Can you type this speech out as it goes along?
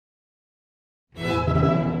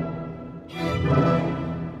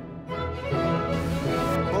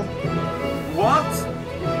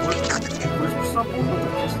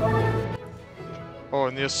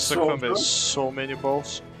О, ние се съкваме so many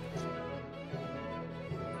balls.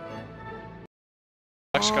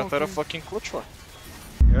 Как ще катера fucking клъчва?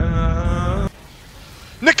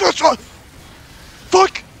 Не клъчва!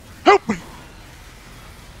 Fuck! Help me!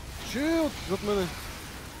 Shit! Зад мене!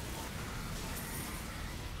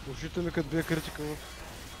 Ушите ми като бия критика.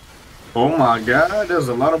 Oh my god, there's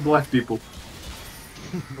a lot of black people.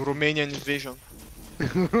 Romanian invasion.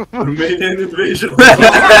 Romanian invasion.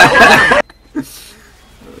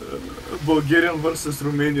 Bulgarian versus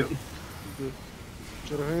Romanian.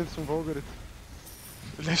 Червените съм българите.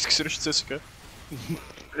 Левски срещу ЦСКА.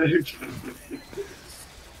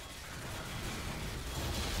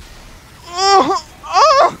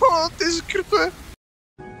 Тези крипе!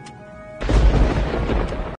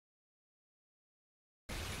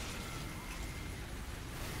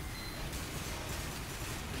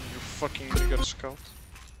 You fucking nigger scout.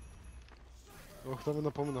 Ох, това ми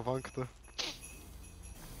напомня на ванката.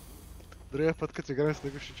 Другия път като играем с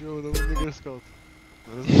него ще чува много нигър скаут.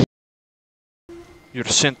 Your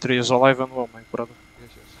sentry is alive and well, my brother.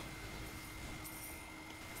 Yes, yes.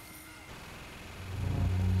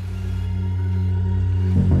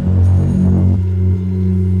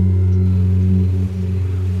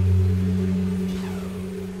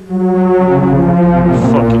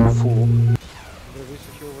 Fucking fool. Добре, ви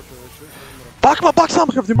се хилвате вече. Бак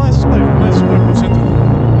самха, внимай с бак по център.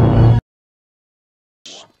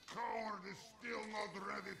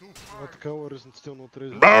 What color isn't still not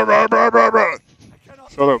ready?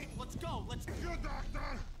 Shut up.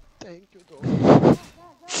 Thank you, dog.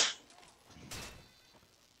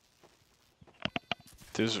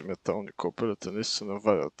 Тези метални копелета наистина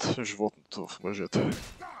вадят животното в мъжете.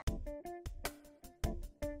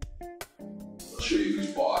 Show you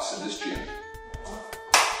who's boss in this gym.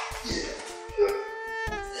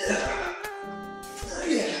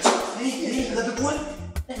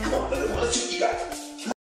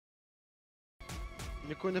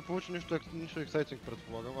 Никой не получи нищо ексайтинг,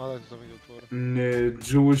 предполагам. Дайте да ми ги отворя. Не,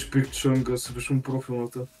 Jewish Picture, свършвам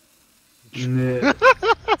профилната. Не.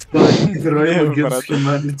 Това е Crime Against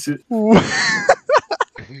Humanity.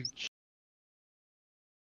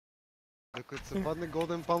 Докато се падне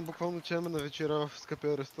Golden Pan, буквално чеме на вечера в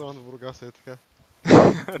скъпия ресторант в Бургас, е така.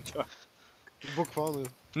 Буквално.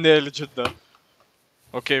 Не е легит, да.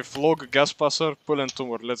 Окей, флог, газпасър, пълен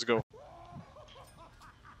тумор, let's go.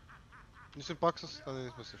 Не си пак с... не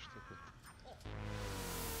сме също.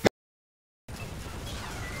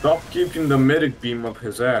 Stop keeping the medic beam up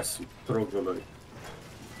his ass, you troglodyte.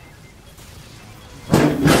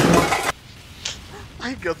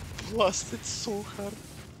 I got blasted so hard.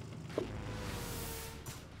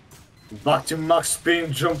 Бахте Max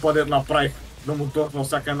Payne jump дед направих. Да му торкна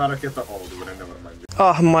всяка една ракета. О, добре, nevermind.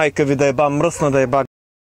 Ах, майка ви да еба, мръсна да еба.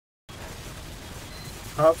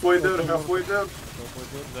 Halfway there.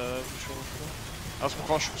 Да, аз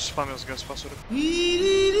буквално ще го спамя с газпасъра.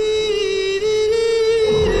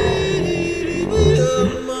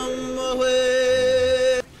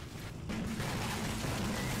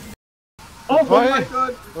 Това е!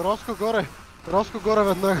 Роско горе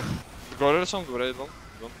веднага. Горе ли съм? Добре, идвам.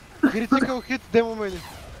 Critical hit, demo menu.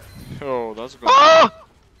 Oh, that's good.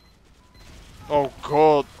 Oh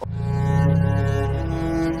god.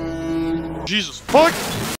 Jesus fuck!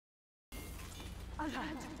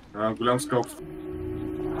 Голям скалп.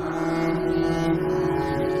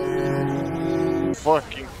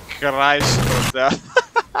 Fucking Christ, bro.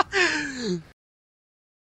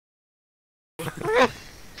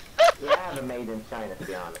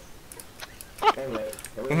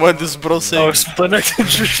 What is bro saying? Спанете,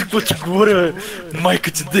 чуши, какво ти говоря,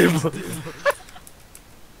 майка ти дема.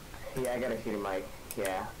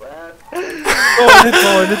 О,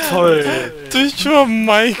 не това е. Той чува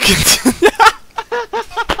майка ти.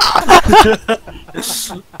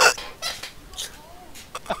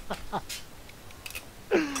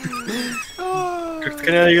 Как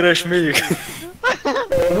така няма да играеш медик?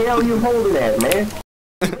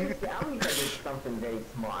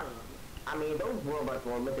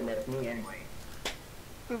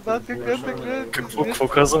 Какво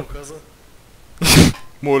казвам?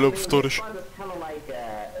 Моля, повториш.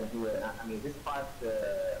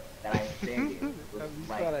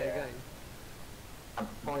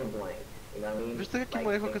 Вижте как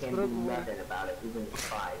има ехо, като спира да говори.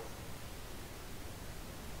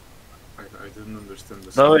 I didn't understand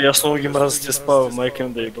this. Да, аз много ги мразя те спава, майка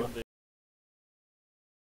им да еба.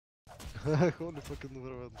 Холи фък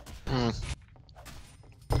едновременно.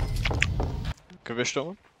 Къде ще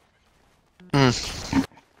ме?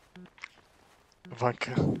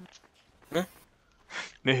 Ванка. Не?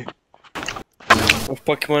 Не,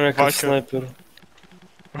 Пак има някакъв Вака. снайпер.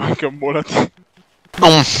 Ванка, моля те.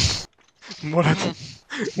 Моля те.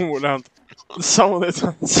 Умолявам те. Само не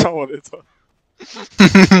това, само не това.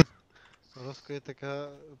 Роско е така,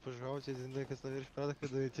 пожелава ти един ден, като се намериш пратъка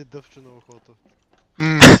да не ти дъвче на ухото.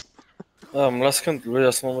 Мляскам, бе,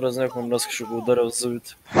 аз му мразя някой мляска, ще го ударя в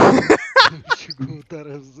зъбите. Ще го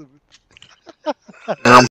ударя в зъбите.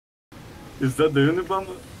 Is that the Unibomb?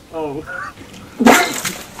 Oh.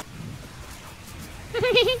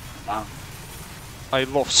 Wow. I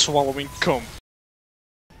love swallowing cum.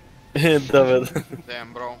 Да, бе.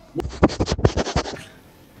 Damn, bro.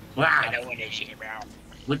 Wow.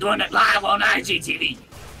 We're doing it live on IGTV.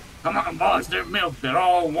 Come on, boys, they're milk. They're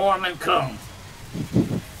all warm and cum.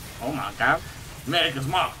 Oh my god. America's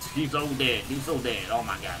marked. He's so dead. He's so dead. Oh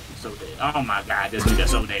my god. He's so dead. Oh my god. This dude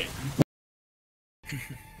is so dead.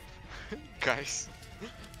 Guys.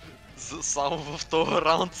 Само в този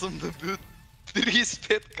раунд съм набил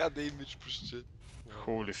 35k деймидж почти.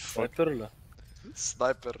 Holy fuck. Снайпер ли?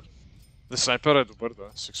 Снайпер. Снайпер е добър, да.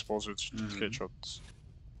 Се използват хедшот.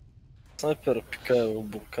 Снайпер пика е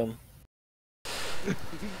обукан.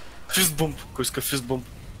 Фистбомб! Кой иска фистбомб?